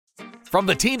From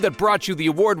the team that brought you the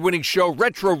award-winning show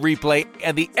Retro Replay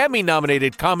and the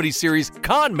Emmy-nominated comedy series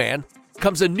Con Man,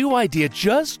 comes a new idea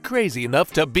just crazy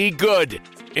enough to be good.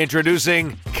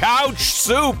 Introducing Couch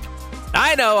Soup.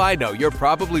 I know, you're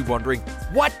probably wondering,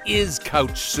 what is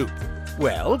Couch Soup?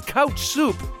 Well, Couch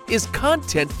Soup is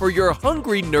content for your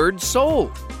hungry nerd soul.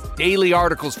 Daily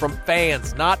articles from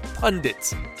fans, not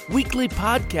pundits. Weekly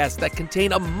podcasts that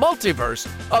contain a multiverse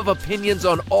of opinions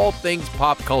on all things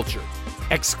pop culture.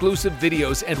 Exclusive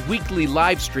videos and weekly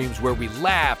live streams where we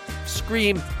laugh,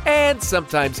 scream, and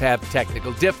sometimes have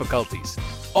technical difficulties.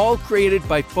 All created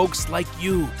by folks like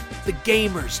you, the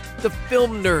gamers, the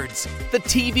film nerds, the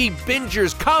TV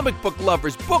bingers, comic book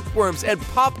lovers, bookworms, and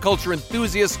pop culture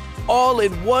enthusiasts, all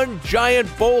in one giant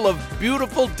bowl of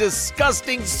beautiful,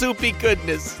 disgusting, soupy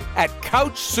goodness at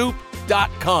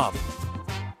CouchSoup.com.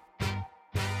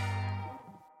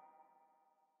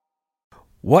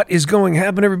 What is going to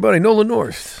happen, everybody? Nolan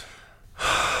North.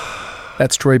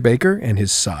 That's Troy Baker and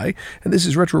his sigh, and this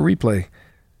is Retro Replay.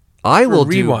 I will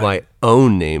Rewind. do my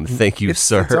own name. Thank you,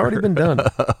 sir. It's already been done.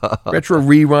 Retro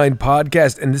Rewind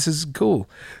podcast, and this is cool.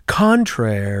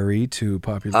 Contrary to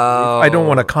popular belief, I don't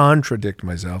want to contradict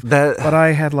myself, but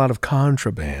I had a lot of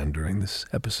contraband during this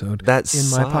episode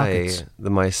in my pockets.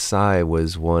 My sigh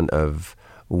was one of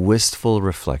wistful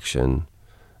reflection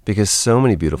because so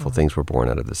many beautiful things were born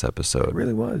out of this episode. It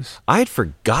really was. I had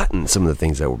forgotten some of the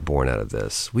things that were born out of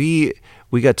this. We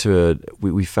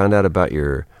found out about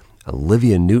your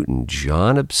Olivia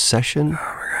Newton-John obsession. Oh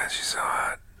my God, she's so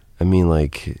hot. I mean,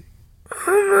 like,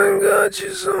 oh my God,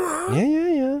 she's so hot.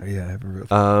 Yeah. Yeah, I have a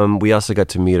real we also got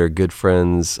to meet our good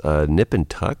friends Nip and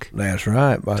Tuck. That's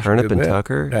right. Turnip and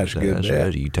Tucker. That's a good bet.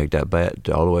 Right. You take that bet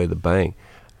all the way to the bank.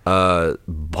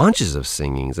 Bunches of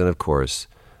singings, and of course,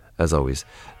 as always,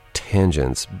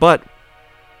 tangents. But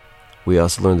we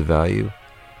also learned the value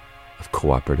of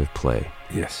cooperative play.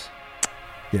 Yes.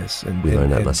 And we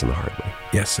learned that lesson the hard way.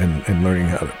 Yes, and learning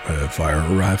how to fire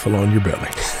a rifle on your belly.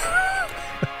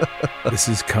 This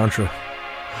is Contra.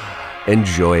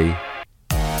 Enjoy.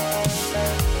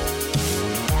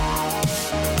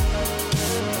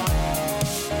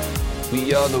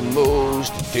 We are the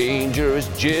most dangerous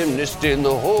gymnast in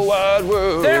the whole wide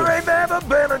world. There ain't never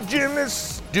been a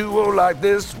gymnast duo like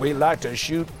this. We like to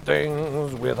shoot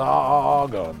things with our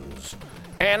guns.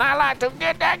 And I like to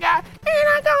get that guy,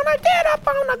 and I'm gonna get up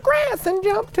on the grass and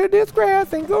jump to this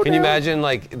grass and go Can down. you imagine,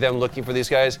 like, them looking for these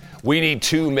guys? We need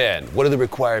 2 men. What are the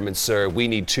requirements, sir? We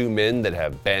need 2 men that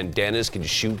have bandanas, can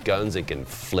shoot guns, and can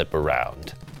flip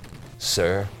around.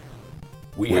 Sir,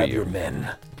 We we're have your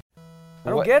men. I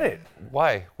don't What? get it.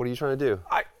 Why? What are you trying to do?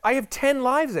 I have 10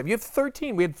 lives. You have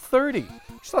 13. We had 30.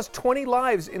 She lost 20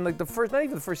 lives in like the first, not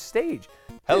even the first stage.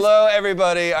 Hello,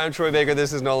 everybody. I'm Troy Baker.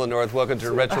 This is Nolan North. Welcome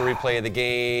to Retro Replay of the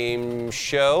Game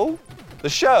Show. The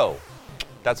show.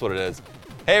 That's what it is.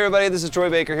 Hey, everybody. This is Troy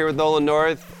Baker here with Nolan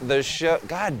North. The show.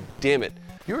 God damn it.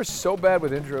 You're so bad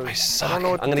with intros. I suck. I don't know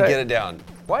what I'm to going to say. get it down.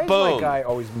 Why is Boom. my guy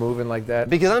always moving like that?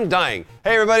 Because I'm dying.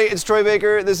 Hey, everybody. It's Troy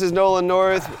Baker. This is Nolan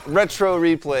North. Retro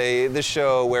Replay, the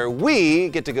show where we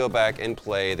get to go back and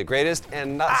play the greatest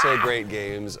and not so great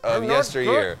games of I'm not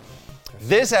yesteryear.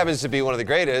 This happens to be one of the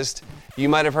greatest. You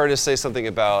might have heard us say something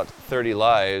about 30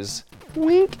 Lives.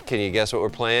 Wink. Can you guess what we're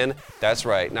playing? That's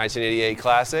right. 1988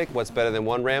 classic. What's better than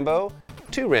 1 Rambo?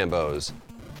 2 Rambos.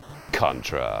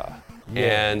 Contra.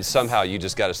 And somehow you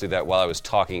just got us through that while I was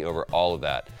talking over all of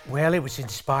that. Well, it was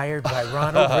inspired by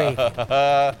Ronald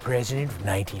Reagan, president of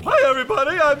 1980. Hi,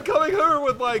 everybody. I'm coming here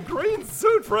with my green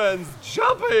suit friends,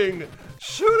 jumping,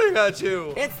 shooting at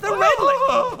you. It's the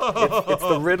Riddler. It's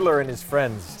the Riddler and his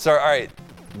friends. So, all right.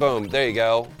 Boom. There you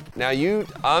go. Now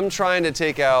I'm trying to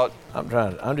take out I'm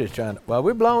just trying to, well,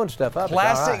 we're blowing stuff up.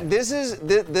 plastic. It's all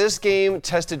right. This game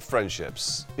tested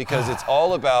friendships because it's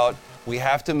all about we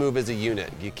have to move as a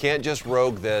unit. You can't just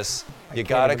rogue this. You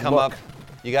gotta even come look. up.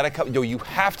 You gotta come. No, you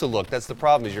have to look. That's the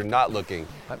problem. Is you're not looking.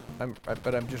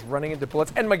 But I'm just running into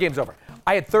bullets, and my game's over.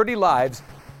 I had 30 lives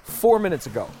 4 minutes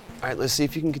ago. All right. Let's see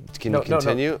if you can No, you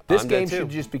continue. No. This I'm dead game too. should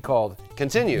just be called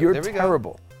Continue. You're There we go.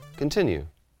 terrible. Continue.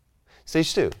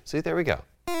 Stage 2. See, there we go.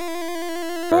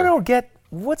 I don't get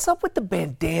what's up with the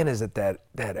bandanas at that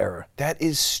era. That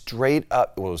is straight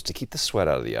up. Well, it was to keep the sweat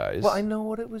out of the eyes. Well, I know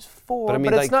what it was for, But I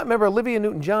mean, it's like- not. Remember, Olivia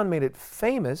Newton-John made it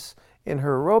famous in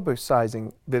her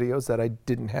aerobicizing videos that I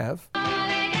didn't have.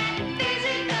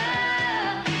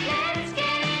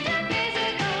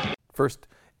 First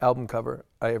album cover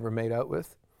I ever made out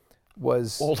with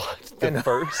was Hold on. The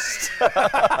first.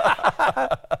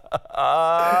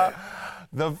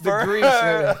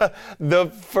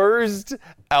 The first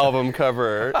album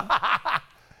cover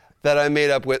that I made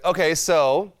up with. Okay,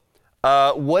 so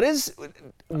What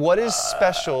is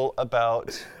special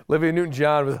about? Olivia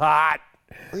Newton-John was hot,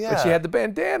 Yeah. but she had the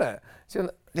bandana. She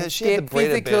had the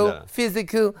braided bandana.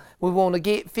 Physical. We want to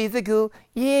get physical.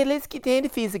 Yeah, let's get down to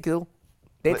physical.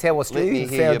 That's how Let me Australians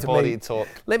hear your sound to body me. talk.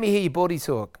 Let me hear your body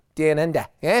talk. Down under,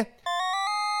 yeah?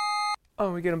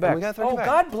 Oh, we get him back. We got 30 back.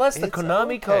 God bless the It's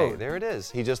Konami okay. code. There it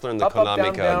is. He just learned the Up, Konami up, down,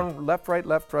 code. down,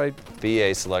 left, right.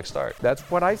 VA select start. That's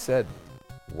what I said.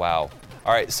 Wow.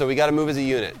 All right, so we got to move as a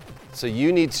unit. So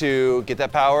you need to get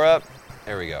that power up.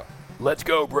 There we go. Let's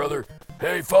go, brother.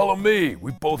 Hey, follow me.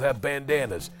 We both have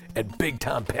bandanas and big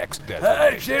Tom pecs.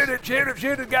 Hey, shoot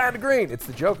it, guy in the green. It's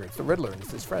the Joker. It's the Riddler, and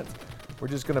it's his friends. We're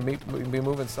just going to be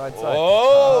moving side to side.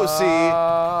 Oh,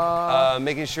 see,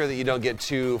 making sure that you don't get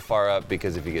too far up,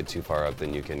 because if you get too far up,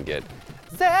 then you can get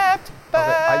zapped by.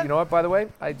 Okay, you know what, by the way?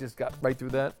 I just got right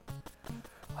through that.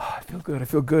 Oh, I feel good.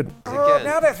 Again.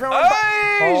 Now they're throwing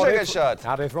Hey, bombs. shot shot.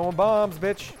 Now they're throwing bombs,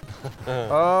 bitch.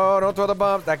 Oh, don't throw the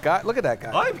bombs. That guy, look at that guy.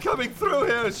 I'm coming through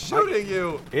here shooting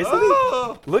you. Isn't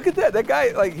Oh! he? Look at that. That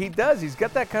guy, like, he does. He's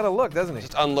got that kind of look, doesn't he?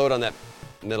 Just unload on that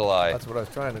middle eye. That's what I was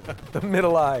trying to do. The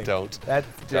middle eye. Don't. That's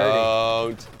dirty.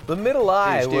 Don't. The middle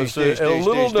eye Douche, was douche, a douche,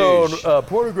 little-known douche.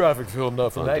 pornographic film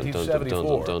from Dun, dun, dun, dun,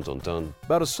 1974 dun, dun, dun, dun.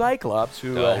 about a cyclops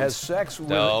who Don't. has sex with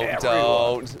Don't. everyone.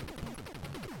 Don't.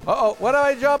 Uh-oh, what do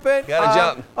I jump in? Gotta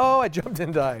jump. Oh, I jumped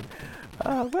and died.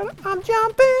 But I'm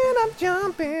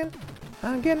jumping.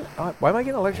 I'm getting, why am I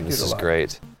getting electrocuted This a is lot?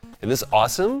 great. Isn't this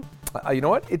awesome? You know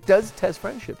what? It does test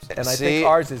friendships, and I See? think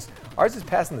ours is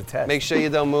passing the test. Make sure you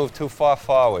don't move too far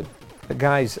forward.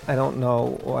 Guys, I don't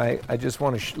know why. I just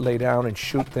want to lay down and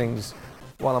shoot things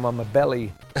while I'm on my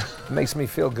belly. It makes me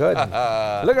feel good.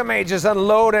 Look at me just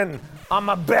unloading on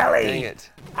my belly. Dang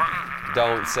it.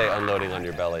 Don't say unloading on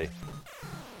your belly.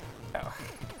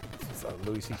 It's a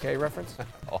Louis C.K. reference.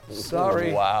 Oh,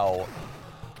 Sorry. Wow.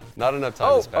 Not enough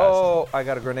time has passed. I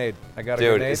got a grenade. I got a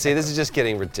grenade. Dude, see, this is just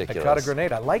getting I ridiculous. got a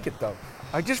grenade. I like it, though.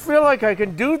 I just feel like I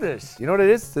can do this. You know what it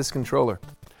is? This controller.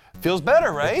 Feels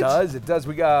better, right? It does.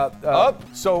 We got... Up.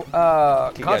 So, You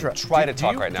Contra. gotta try to do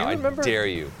talk you- right do now. you remember? I dare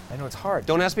you. I know it's hard.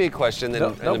 Don't ask me a question in the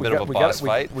middle of a boss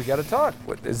fight. We got to talk.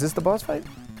 What, is this the boss fight?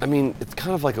 I mean, it's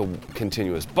kind of like a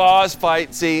continuous boss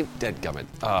fight. See? Deadgummit.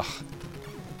 Ugh.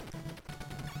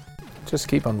 Just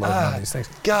keep unloading on these things.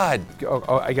 God.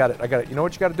 Oh, I got it. You know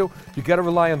what you got to do? You got to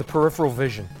rely on the peripheral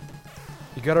vision.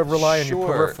 You got to rely on your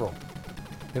Sure. peripheral.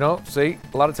 You know, see?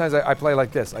 A lot of times I play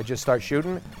like this. I just start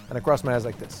shooting, and I cross my eyes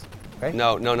like this. Okay?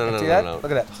 No. See that? Look at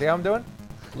that. See how I'm doing?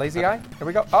 Lazy eye. Here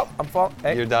we go. Oh, I'm falling.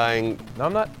 Hey. You're dying. No,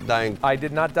 I'm not. Dying. I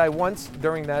did not die once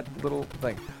during that little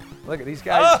thing. Look at these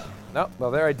guys. Ah! No,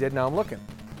 well, there I did. Now I'm looking.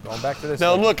 Going back to this.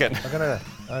 Now I'm thing. looking. Look at that.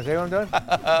 See what I'm doing?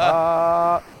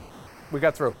 We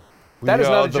got through. That is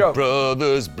We not are a joke. The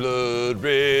brothers, blood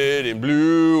red and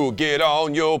blue. Get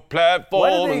on your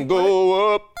platform and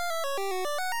go up.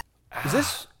 Is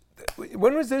this?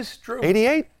 When was this true?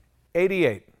 88?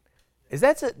 88. Is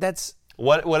that's?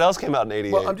 What else came out in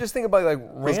 88? Well, I'm just thinking about like.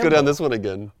 Let's go down this one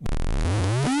again.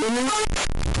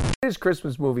 His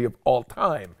Christmas movie of all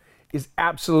time is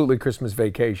absolutely Christmas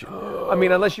Vacation. I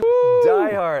mean, unless you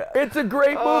Die Hard. It's a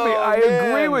great movie. I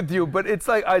agree with you, but it's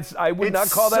like I would not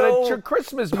call that a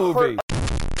Christmas movie.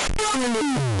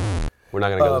 We're not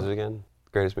gonna go with it again.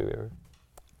 Greatest movie ever.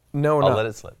 No, I'll no. let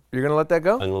it slip. You're gonna let that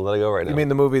go? I'm gonna let it go right now. You mean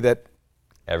the movie that?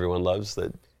 Everyone loves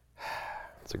that?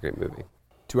 It's a great movie.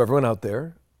 To everyone out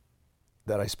there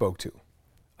that I spoke to,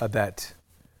 that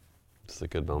It's a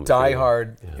good moment. Die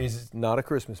Hard is not a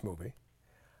Christmas movie.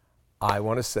 I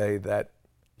want to say that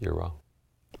You're wrong.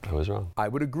 I was wrong. I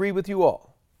would agree with you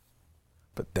all,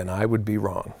 but then I would be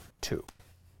wrong too.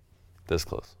 This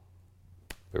close.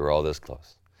 We were all this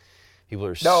close. People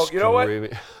are No, you know what?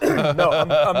 screaming. No,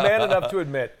 I'm man enough to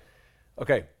admit.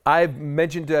 Okay, I've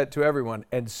mentioned that to everyone,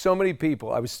 and so many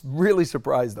people, I was really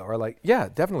surprised though, are like, yeah,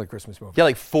 definitely Christmas movie. Yeah,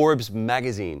 like Forbes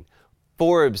magazine.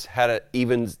 Forbes had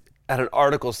an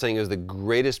article saying it was the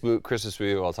greatest Christmas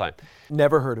movie of all time.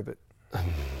 Never heard of it.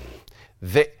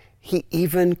 He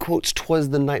even quotes "'Twas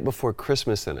the Night Before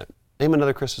Christmas" in it. Name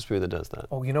another Christmas movie that does that.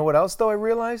 Oh, you know what else though I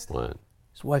realized? What?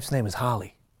 His wife's name is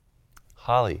Holly.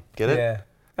 Holly. Get it? Yeah,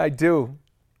 I do.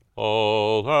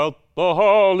 All out the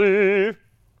holly.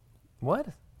 What?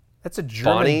 That's a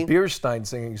German Bonnie? Bierstein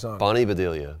singing song. Bonnie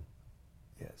Bedelia.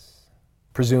 Yes.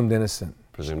 Presumed innocent.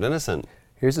 Presumed innocent.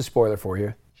 Here's a spoiler for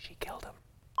you. She killed him.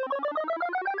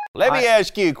 Let me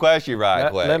ask you a question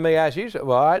right quick. Let me ask you.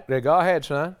 Well, all right, go ahead,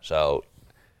 son. So,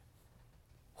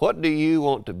 what do you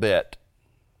want to bet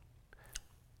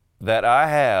that I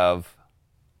have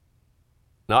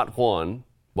not one,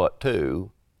 but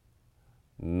two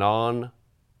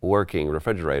non-working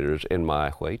refrigerators in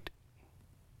my wait?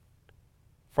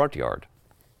 front yard.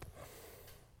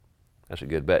 That's a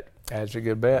good bet. That's a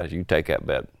good bet. You take that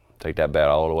bet. Take that bet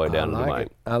all the way down to the mine.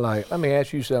 I like it. Let me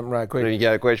ask you something right quick. You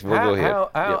got a question? We'll go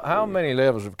ahead. How many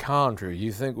levels of contra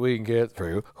you think we can get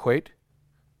through? Wait.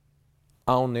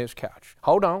 On this couch.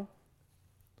 Hold on.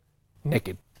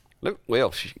 Naked. Look,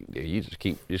 well, you just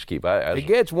keep at it. It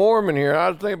gets warm in here. I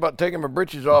was thinking about taking my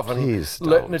britches off and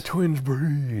letting the don't. twins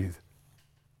breathe.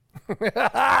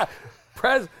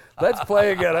 Let's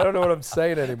play again. I don't know what I'm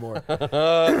saying anymore.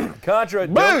 Contra.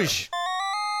 Boosh!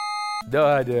 No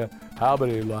idea how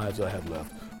many lives I have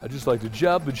left. I just like to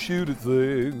jump and shoot at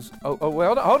things.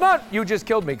 Well, hold on. You just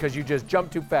killed me because you just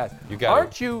jumped too fast. You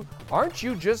got Aren't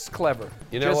you just clever?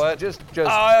 You know what? Just.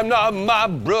 I am not my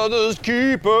brother's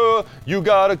keeper. You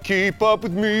gotta keep up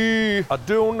with me. I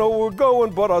don't know where we're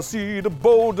going, but I see the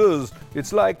boulders.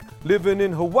 It's like living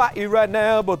in Hawaii right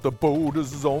now, but the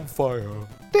boulders is on fire.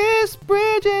 This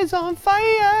bridge is on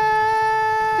fire.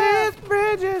 This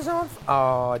bridge is on fire.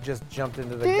 Oh, I just jumped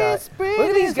into the guy. Look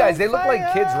at these guys. They look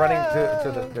like kids running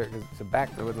to the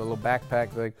back with a little backpack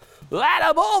thing. Let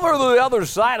them over the other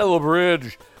side of the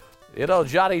bridge. You know,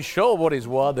 Johnny, show him what he's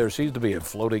won. There seems to be a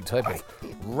floating type of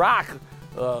rock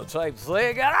type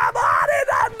thing, and I'm on it.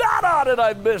 I'm not on it.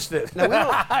 I missed it. No, we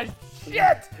don't.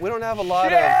 Shit. We don't have a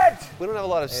lot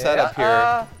of setup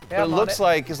here. But it looks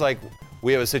like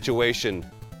we have a situation.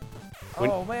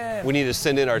 Oh man. We need to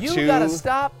send in our two. You gotta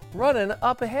stop running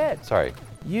up ahead. Sorry.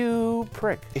 You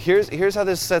prick. Here's how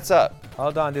this sets up.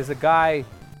 Hold on. There's a guy.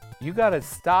 You gotta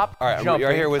stop jumping.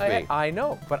 You're here with me. I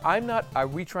know, but I'm not. Are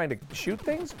we trying to shoot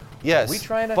things? Yes. Are we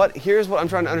trying to? But here's what I'm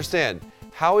trying to understand.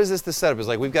 How is this the setup? It's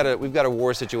like we've got a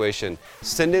war situation.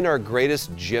 Send in our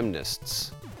greatest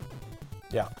gymnasts.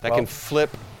 Yeah. That can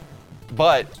flip.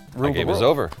 But our game is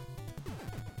over.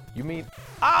 You mean?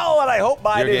 Oh, and I hope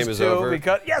mine Your game is too. over.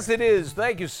 Because yes, it is.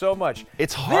 Thank you so much.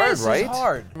 It's hard, right? This is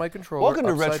hard. My controller. Welcome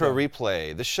to upside Retro down.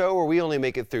 Replay, the show where we only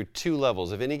make it through 2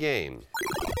 levels of any game.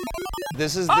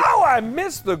 This is Oh, I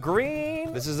missed the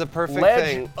green. This is the perfect ledge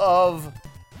thing. of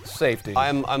safety.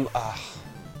 I'm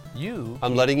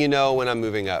letting you know when I'm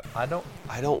moving up. I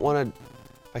don't want to.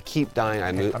 I keep dying.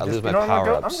 I lose my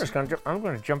power-ups. I'm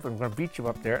going to jump and I'm going to beat you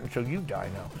up there until you die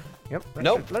now. Yep.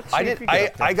 Nope. Let's I see if did. you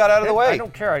get up there. I got out of the way. I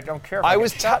don't care. I don't care. If I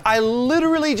was. get shot. I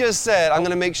literally just said I'm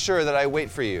going to make sure that I wait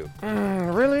for you.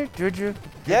 Really? Did you?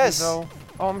 Yes. Oh,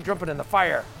 I'm jumping in the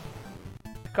fire.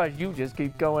 Because you just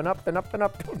keep going up and up and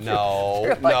up. Don't you? No.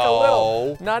 You're like a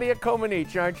little Nadia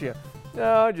Comaneci, aren't you?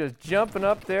 No, just jumping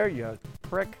up there, you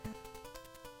prick.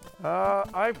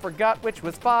 I forgot which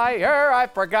was fire. I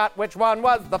forgot which one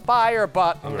was the fire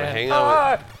button. I'm gonna hang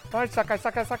on. I suck.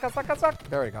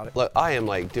 There, I got it. Look, I am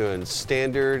like doing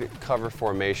standard cover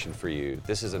formation for you.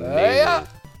 This is amazing.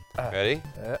 Ready?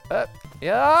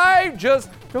 Yeah, I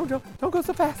just don't go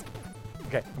so fast.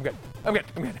 Okay, I'm good. Okay.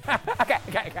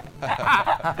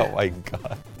 Oh my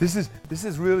God. This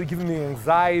is really giving me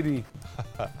anxiety.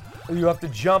 You have to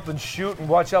jump and shoot and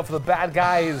watch out for the bad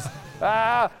guys.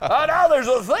 Oh no, there's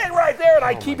a thing right there, and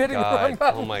I keep hitting the wrong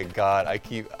button. Oh my God,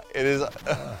 it is.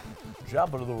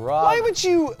 Jump into the rock. Why would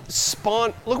you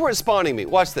spawn? Look where it's spawning me.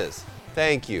 Watch this.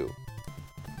 Thank you.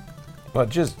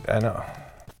 But I know.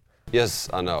 Yes,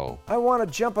 I know. I want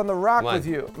to jump on the rock Come on. with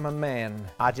you, my man.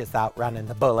 I just outrunning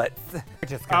the bullets.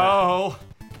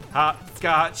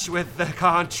 Hopscotch with the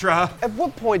Contra. At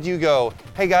what point do you go,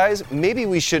 hey guys, maybe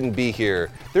we shouldn't be here?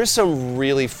 There's some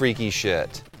really freaky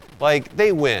shit. Like,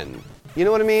 they win. You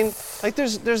know what I mean? Like,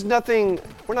 there's nothing,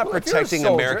 we're not protecting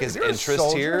America's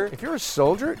interest here. If you're a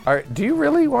soldier, do you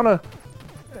really want to,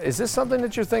 is this something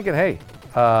that you're thinking, hey,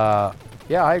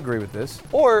 yeah, I agree with this.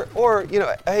 Or you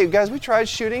know, hey guys, we tried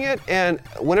shooting it, and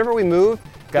whenever we move,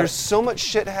 there's so much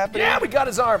shit happening. Yeah, we got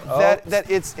his arm. That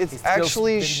it's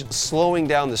actually slowing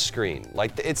down the screen.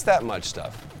 Like, it's that much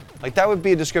stuff. Like, that would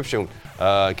be a description.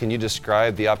 Can you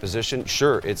describe the opposition?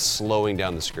 Sure, it's slowing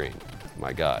down the screen.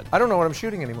 My God. I don't know what I'm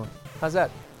shooting anymore. How's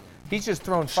that? He's just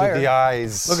throwing fire. Shoot the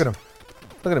eyes. Look at him.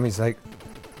 Look at him. He's like,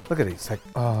 it's like,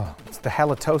 oh, it's the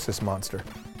halitosis monster.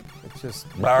 It's just.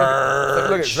 Look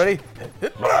at it. Ready? You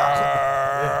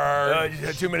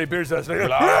had too many beers last night.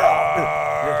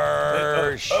 Oh,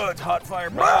 it's hot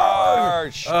fire.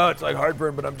 Oh, it's like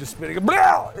heartburn, but I'm just spitting.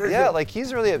 Yeah, like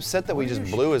he's really upset that we just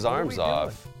blew his arms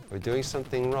off. We're doing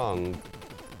something wrong.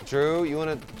 Drew, you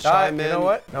want to chime in? You know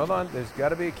what? Hold on. There's got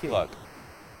to be a key. Look.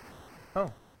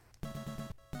 Oh.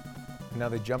 Now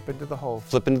they jump into the hole.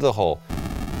 Flip into the hole.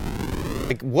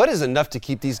 Like, what is enough to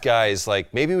keep these guys,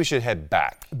 like, maybe we should head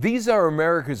back? These are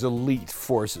America's elite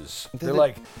forces. They're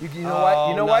like, you know what?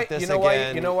 You know why? You know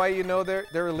why? You know why you know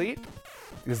they're elite?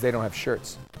 Because they don't have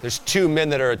shirts. There's 2 men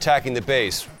that are attacking the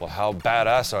base. Well, how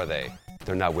badass are they?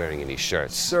 They're not wearing any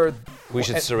shirts. Sir, we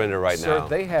should surrender right now.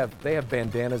 Sir, they have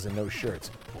bandanas and no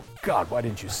shirts. God, why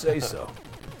didn't you say so?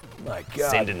 My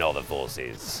God. Send in all the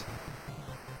forces.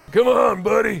 Come on,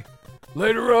 buddy.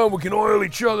 Later on, we can oil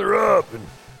each other up and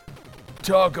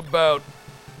talk about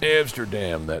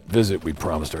Amsterdam, that visit we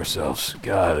promised ourselves.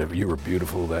 God, you were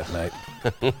beautiful that night.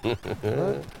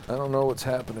 I don't know what's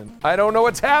happening. I don't know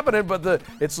what's happening, but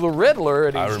it's the Riddler,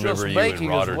 and he's just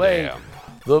making his way.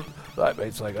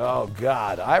 It's like, oh,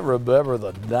 God, I remember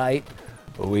the night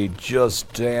we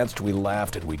just danced, we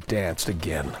laughed, and we danced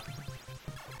again.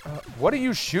 What are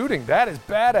you shooting? That is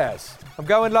badass. I'm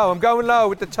going low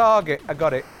with the target. I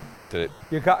got it. Did it?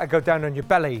 You got to go down on your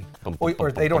belly.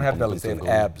 Or they don't have bellies, they have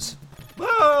abs.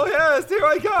 Oh, yes, here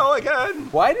I go again.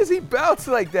 Why does he bounce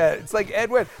like that? It's like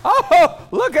Edwin. Oh,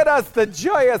 look at us, the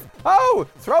joyous. Oh,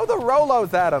 throw the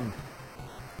Rolos at him.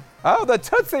 Oh, the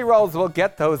Tootsie Rolls will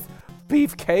get those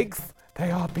beefcakes.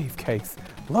 They are beefcakes.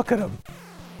 Look at them.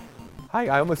 I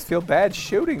almost feel bad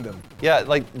shooting them. Yeah,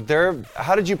 like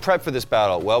how did you prep for this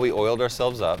battle? Well, we oiled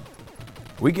ourselves up.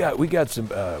 We got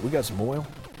some oil.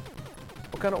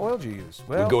 What kind of oil do you use?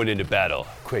 We're going into battle.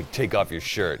 Quick, take off your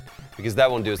shirt. Because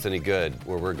that won't do us any good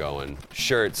where we're going.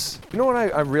 Shirts. You know what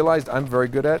I realized I'm very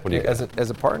good at What do you as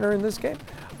a partner in this game?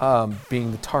 Being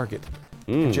the target.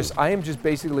 I am just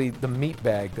basically the meat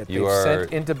bag that they've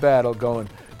sent into battle going,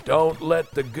 don't let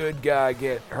the good guy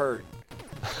get hurt.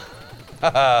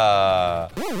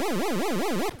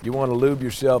 You want to lube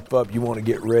yourself up, you want to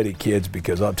get ready, kids,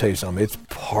 because I'll tell you something, it's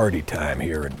party time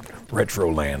here in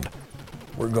Retroland.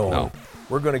 We're going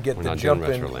to get the jump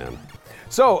in. Retroland.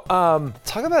 So,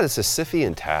 talk about a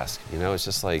Sisyphean task. You know, it's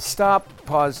just like. Stop,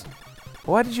 pause.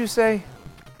 What did you say?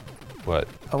 What?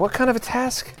 What kind of a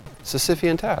task?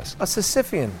 Sisyphean task. A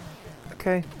Sisyphean.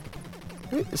 Okay.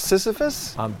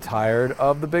 Sisyphus? I'm tired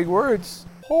of the big words.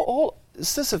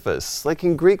 Sisyphus, like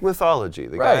in Greek mythology,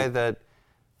 the guy that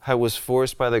was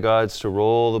forced by the gods to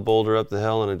roll the boulder up the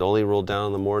hill and it only rolled down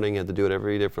in the morning, had to do it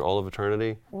every day for all of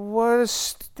eternity. What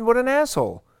an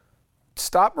asshole.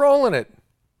 Stop rolling it.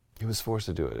 He was forced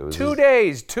to do it. It was 2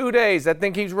 days. That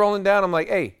thing keeps rolling down. I'm like,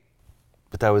 hey.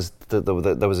 But that was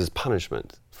his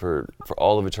punishment for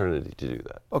all of eternity to do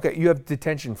that. Okay, you have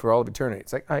detention for all of eternity.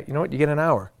 It's like, all right, you know what? You get an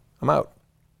hour. I'm out.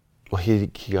 Well, he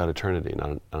got eternity,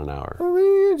 not an hour.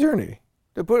 Eternity.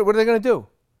 What are they going to do?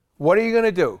 What are you going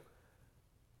to do?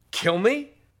 Kill me?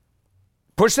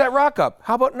 Push that rock up.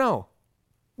 How about no?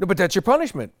 No, but that's your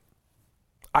punishment.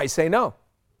 I say no.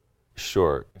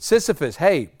 Sure. Sisyphus,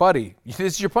 hey, buddy, this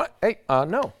is your punishment. Hey,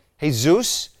 no. Hey,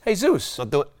 Zeus. Hey, Zeus.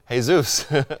 Hey, Zeus.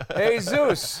 Hey,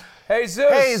 Zeus. Hey, Zeus.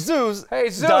 Hey, Zeus. Hey,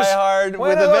 Zeus. Die Hard when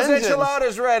with a vengeance. When are those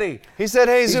enchiladas ready? He said,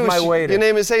 hey, Zeus. My waiter. Your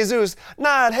name is Jesus.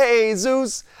 Not hey,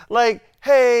 Zeus. Like,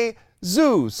 hey,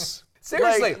 Zeus.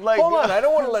 Seriously, hold on. I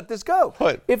don't want to let this go.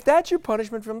 What? If that's your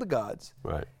punishment from the gods,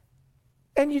 right?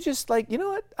 And you just you know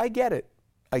what? I get it.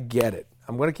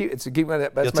 I'm going to keep it. Keep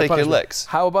that's You'll my take punishment. your licks.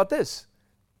 How about this?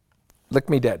 Lick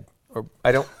me dead. Or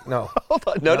I don't know. Hold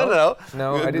on. No.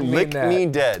 No, I didn't Lick mean that. me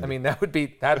dead. I mean that'd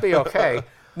be okay.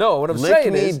 No, what I'm Lick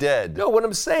saying me is dead. No, what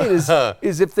I'm saying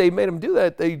is if they made him do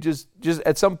that, they just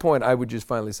at some point I would just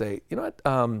finally say, you know what?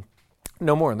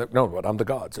 No more. No, what? I'm the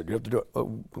god, so you have to do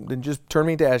it. Then just turn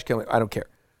me into ash, kill me. I don't care.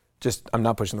 Just I'm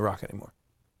not pushing the rock anymore.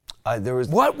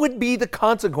 What would be the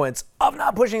consequence of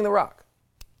not pushing the rock?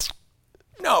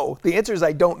 No, the answer is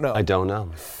I don't know. I don't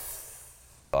know.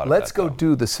 Let's go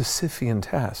do the Sisyphean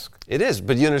task. It is,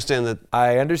 but you understand that.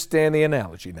 I understand the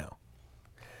analogy now.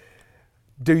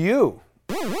 Do you?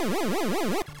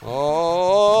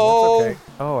 Oh. That's okay.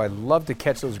 Oh, I love to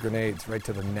catch those grenades right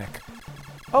to the neck.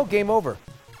 Oh, game over.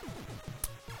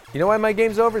 You know why my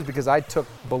game's over? Is because I took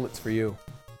bullets for you.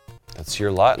 That's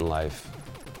your lot in life.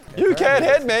 You can't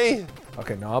hit me.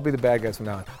 Okay, no, I'll be the bad guy from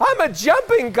now on. I'm a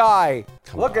jumping guy.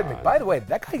 Look at me. By the way,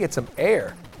 that guy gets some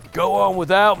air. Go on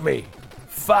without me.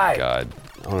 Fight. God,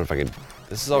 I don't know if I can.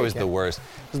 This is always the worst.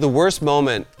 This is the worst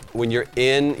moment when you're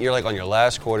like on your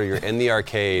last quarter, you're in the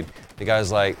arcade. The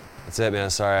guy's like, "That's it, man.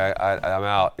 Sorry, I'm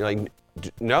out." You're like,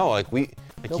 "No, you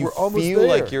feel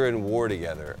like you're in war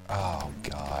together." Oh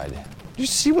God. You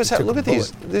see what's happening? Look at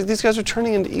these. These guys are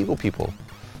turning into eagle people.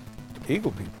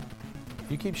 Eagle people.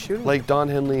 You keep shooting. Like Don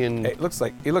Henley and. It looks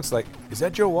like. Is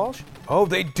that Joe Walsh? Oh,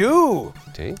 they do.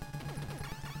 See?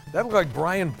 That looked like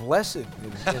Brian Blessed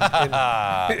in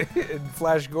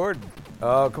Flash Gordon.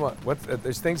 Oh, come on.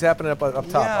 There's things happening up top.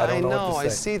 Yeah, I don't know what to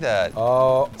say. I see that.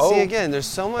 Oh. See again. There's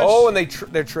so much. Oh, and they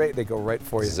go right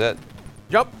for you. This is it.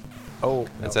 Jump. Oh,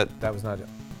 that's it. That was not it.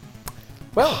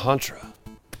 Well, Contra.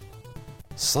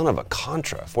 Son of a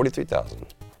Contra. 43,000.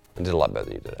 I did a lot better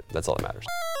than you did it. That's all that matters.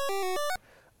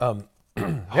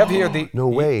 have here the No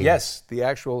way. Yes, the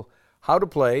actual how to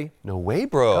play. No way,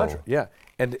 bro. Contra. Yeah,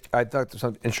 and I thought there's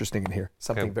something interesting in here.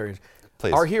 Something Okay. very interesting.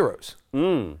 Please. Our heroes.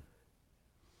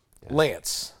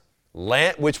 Lance.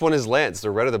 Which one is Lance?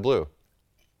 The red or the blue?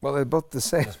 Well, they're both the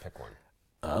same. Pick one.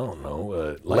 I don't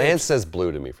know. Lance says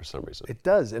blue to me for some reason. It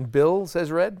does, and Bill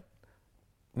says red.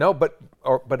 No, but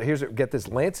get this.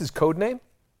 Lance's code name,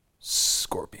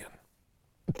 Scorpion.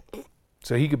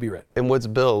 So he could be red. And what's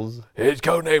Bill's? His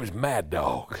code name's Mad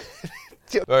Dog.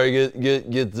 All right,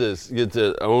 get this.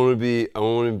 I want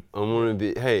to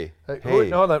be. Hey.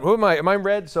 Hold on. Who am I? Am I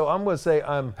red? So I'm gonna say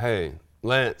I'm. Hey,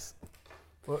 Lance.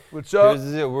 What's up?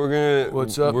 Here's it. We're gonna.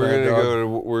 What's up, We're Mad gonna Dog?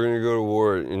 go to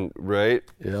war, and right.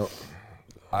 Yeah.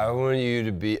 I want you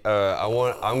to be.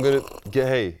 I'm gonna get.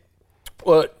 Hey.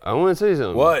 What? I want to tell you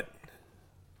something. What?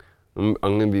 I'm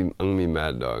gonna be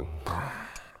Mad Dog.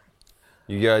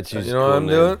 You gotta choose. You know what I'm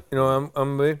doing? You know what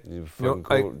I'm be? You You know, fucking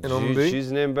cool. you know what I'm be?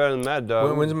 She's named better than Mad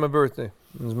Dog. When's my birthday?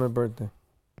 When's my birthday?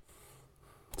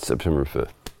 September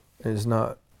 5th. It's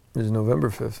not. It's November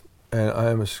 5th, and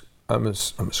I'm a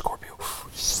Scorpio.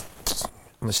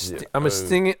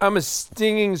 I'm a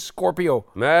stinging Scorpio.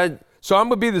 Mad. So I'm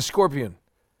gonna be the Scorpion,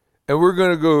 and we're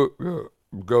gonna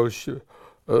go shit.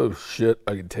 Oh shit!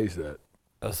 I can taste that.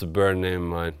 That's a better name of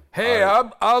mine. Hey,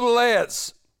 I'm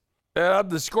Lance, and I'm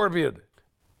the Scorpion.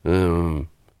 Mad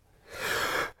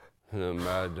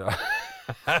Dog.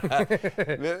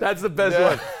 That's the best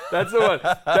one. That's the one.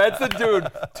 That's the dude.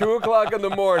 2:00 in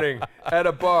the morning at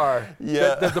a bar.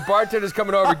 Yeah. The bartender's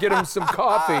coming over, get him some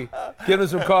coffee. And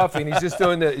he's just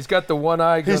doing that. He's got the one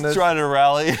eye. He's trying to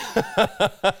rally.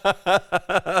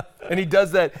 And he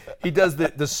does that. He does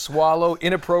the swallow,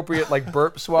 inappropriate like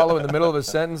burp swallow in the middle of a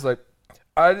sentence. Like,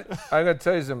 I'm gonna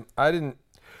tell you something. I didn't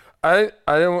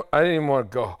even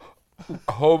want to go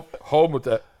home with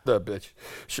that bitch.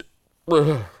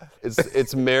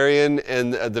 It's Marion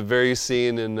and the very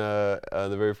scene in the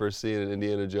very first scene in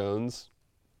Indiana Jones.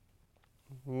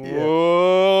 Yeah.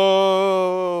 Whoa.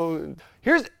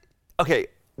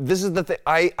 This is the thing.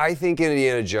 I think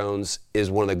Indiana Jones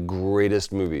is one of the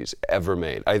greatest movies ever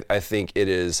made. I think it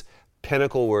is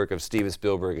pinnacle work of Steven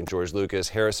Spielberg and George Lucas,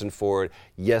 Harrison Ford.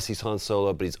 Yes, he's Han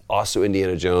Solo, but he's also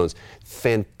Indiana Jones.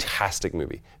 Fantastic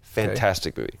movie.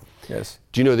 Fantastic movie. Yes.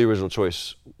 Do you know who the original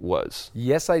choice was?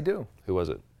 Yes, I do. Who was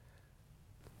it?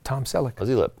 Tom Selleck.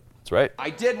 Fuzzy Lip. That's right. I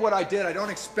did what I did. I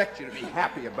don't expect you to be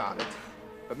happy about it.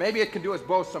 But maybe it can do us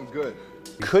both some good.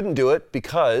 Couldn't do it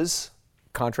because...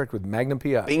 Contract with Magnum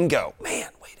PI. Bingo. Man,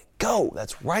 way to go.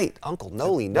 That's right. Uncle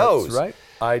Noli knows. That's right.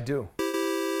 I do.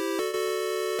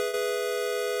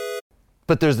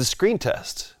 But there's the screen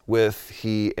test with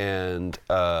he and,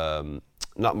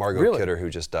 not Margot Kidder, who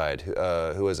just died.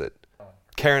 Who is it?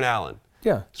 Karen Allen.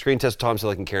 Yeah. Screen test with Tom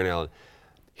Selleck and Karen Allen.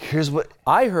 Here's what...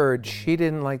 I heard she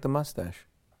didn't like the mustache.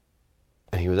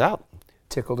 And he was out.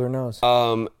 Tickled her nose.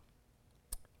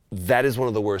 That is one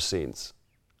of the worst scenes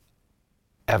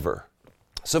ever.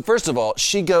 So first of all,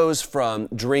 she goes from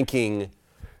drinking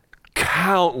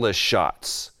countless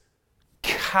shots,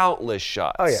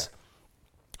 Oh, yeah.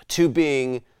 to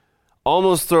being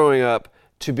almost throwing up,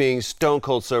 to being stone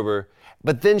cold sober.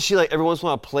 But then she, like, every once in a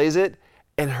while plays it,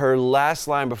 and her last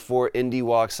line before Indy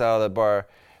walks out of the bar,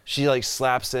 she, like,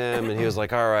 slaps him, and he was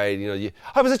like, all right,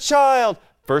 I was a child.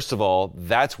 First of all,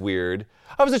 that's weird.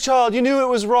 I was a child. You knew it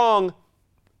was wrong.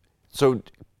 So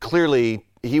clearly,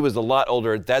 he was a lot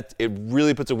older. It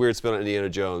really puts a weird spin on Indiana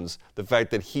Jones. The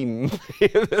fact that he may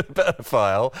have been a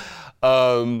pedophile.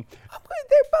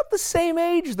 They're about the same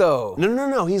age, though.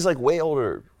 No. He's like way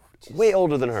older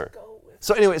than her.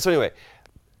 So anyway,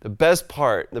 the best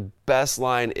part, the best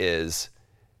line is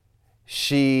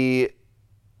she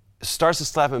starts to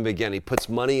slap him again. He puts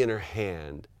money in her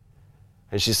hand,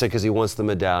 and she said, because he wants the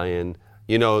medallion.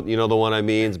 You know the one I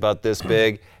mean, it's about this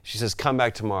big. She says, come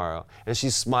back tomorrow. And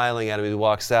she's smiling at him. He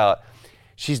walks out.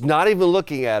 She's not even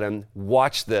looking at him.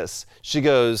 Watch this. She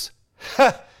goes,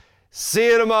 ha, see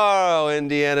you tomorrow,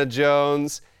 Indiana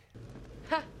Jones.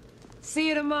 Ha, see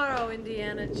you tomorrow,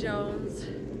 Indiana Jones.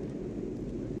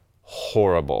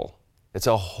 Horrible. It's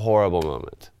a horrible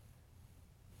moment.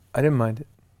 I didn't mind it.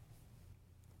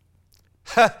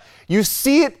 Ha, you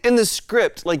see it in the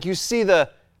script. Like you see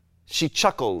she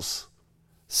chuckles.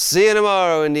 See you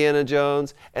tomorrow, Indiana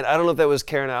Jones. And I don't know if that was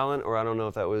Karen Allen or I don't know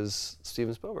if that was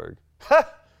Steven Spielberg. Ha!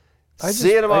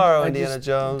 See you tomorrow, Indiana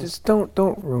Jones. Just don't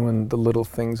ruin the little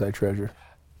things I treasure.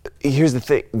 Here's the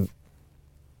thing.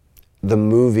 The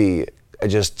movie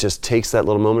just takes that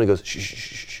little moment and goes, shh, shh,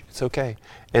 shh, shh, it's okay.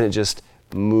 And it just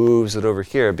moves it over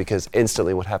here because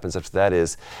instantly what happens after that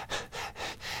is,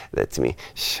 let me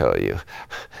show you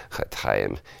what I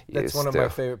am That's used one of to. my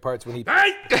favorite parts when he.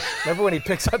 Remember when he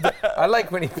picks up I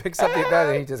like when he picks up the gun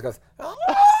and he just goes.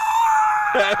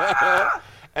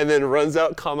 And then runs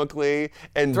out comically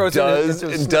and Throws it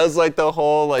into the does like the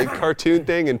whole like cartoon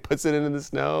thing and puts it into the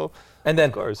snow. And then,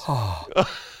 Of course.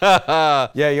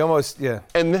 yeah, you almost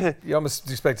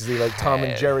expect to see like Tom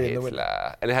and Jerry in the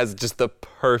window. And it has just the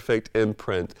perfect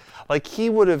imprint. Like he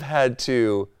would have had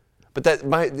to, but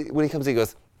when he comes, he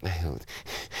goes, "I'll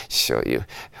show you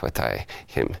what I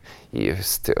am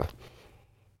used to."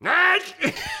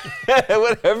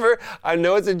 Whatever. I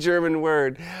know it's a German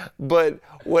word, but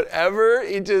whatever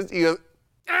he goes.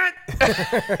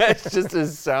 It's just a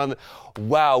sound.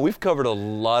 Wow, we've covered a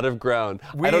lot of ground.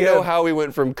 I don't know how we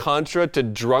went from Contra to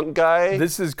drunk guy.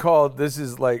 This is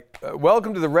like,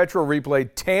 welcome to the Retro Replay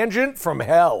Tangent from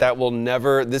Hell. That will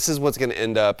never, this is what's going to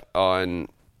end up on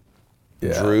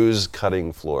Drew's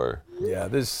cutting floor. Yeah,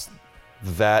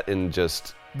 That and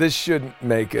just this shouldn't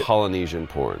make it. Polynesian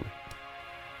porn.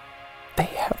 They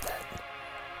have that.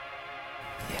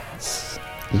 Yes.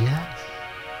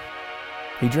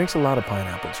 He drinks a lot of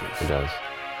pineapple juice. He does.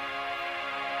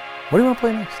 What do you want to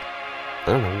play next? I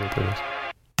don't know. What it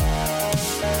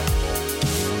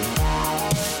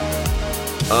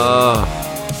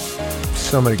is.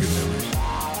 So many good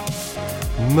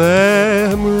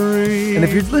memories. And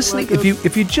if you're listening,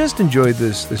 if you just enjoyed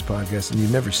this podcast and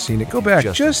you've never seen it, go back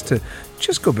just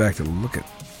go back to look at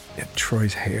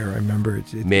Troy's hair. I remember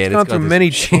it's gone through many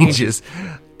changes.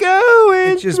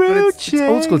 It's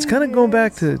old school. It's kind of going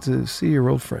back to see your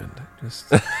old friend.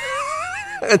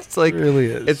 It's like, it really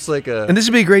is. It's like and this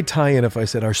would be a great tie-in if I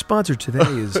said our sponsor today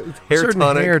is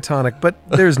hair tonic, but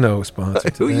there's no sponsor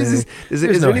today. Who uses? Is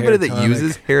there anybody that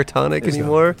uses hair tonic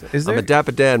anymore? Is there? I'm a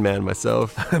Dapper Dan man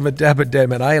myself. I'm a Dapper Dan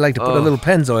man. I like to put a little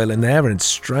Pennzoil in there and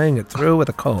string it through with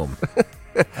a comb.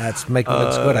 That's making it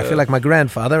look good. I feel like my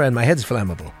grandfather, and my head's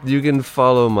flammable. You can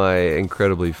follow my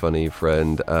incredibly funny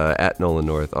friend at Nolan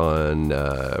North on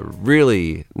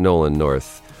really Nolan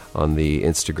North on the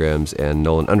Instagrams and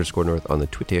Nolan_North on the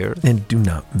Twitter. And do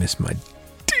not miss my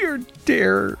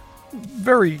dear,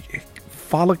 very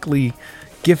follically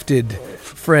gifted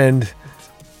friend,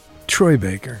 Troy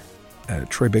Baker.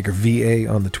 Troy Baker VA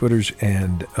on the Twitters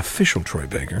and official Troy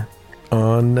Baker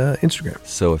on Instagram.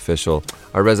 So official.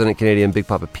 Our resident Canadian Big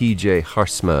Papa PJ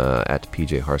Harsma at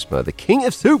PJ Harsma. The King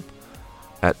of Soup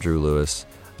at Drew Lewis.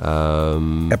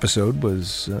 Episode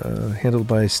was handled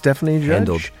by Stephanie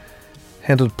Judge.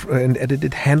 Handled and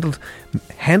edited,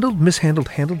 mishandled,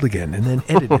 handled again, and then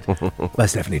edited by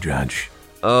Stephanie Judge.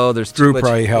 Oh, there's too Drew much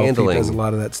probably helped. handling. He does a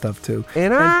lot of that stuff too.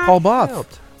 And Paul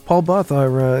Both. Paul Both,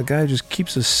 our guy, just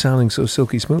keeps us sounding so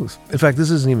silky smooth. In fact, this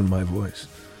isn't even my voice.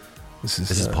 This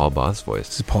is Paul Both's voice.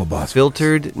 This is Paul Both's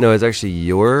filtered. Voice. No, it's actually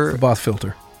your Both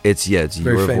filter. It's your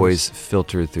famous voice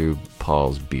filtered through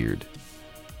Paul's beard.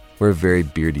 We're a very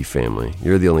beardy family.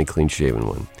 You're the only clean-shaven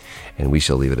one, and we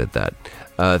shall leave it at that.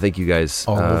 Thank you guys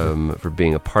for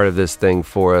being a part of this thing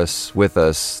for us, with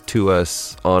us, to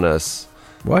us, on us.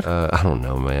 What? I don't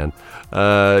know, man.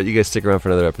 You guys stick around for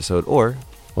another episode, or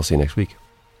we'll see you next week.